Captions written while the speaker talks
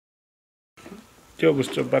Yo, we're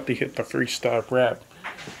still about to hit the freestyle rap.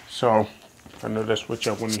 So, I know that's what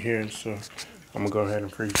y'all want to hear, so I'm gonna go ahead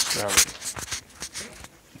and freestyle it.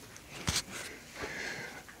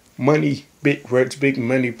 Money, big words, big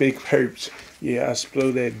money, big hurts. Yeah, I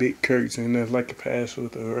explode that big curts, and that's like a pass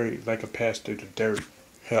with a hurry, like a pass through the dirt.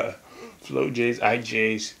 Huh. Flow J's,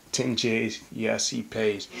 IJ's, 10 J's, yeah, I see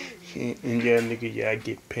pays. And yeah, nigga, yeah, I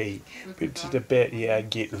get paid. But to the bet, yeah, I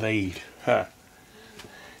get laid. Huh.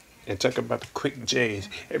 And talk about the quick J's.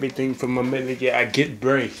 Everything from a minute, yeah, I get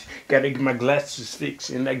braids. Gotta get my glasses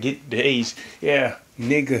fixed and I get days. Yeah,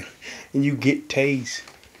 nigga, and you get tased.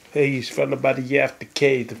 Hey, it's fell about the after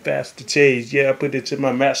K, the faster chase. Yeah, I put it to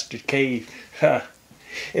my master cave. Ha.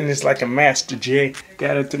 And it's like a master J.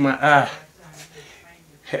 Got it to my eye.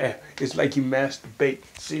 Ha. It's like you masturbate.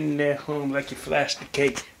 Sitting there home like you flash the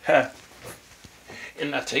cake. Ha.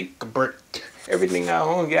 And I take a break. Everything I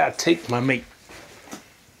own, yeah, I take my mate.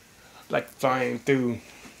 Like flying through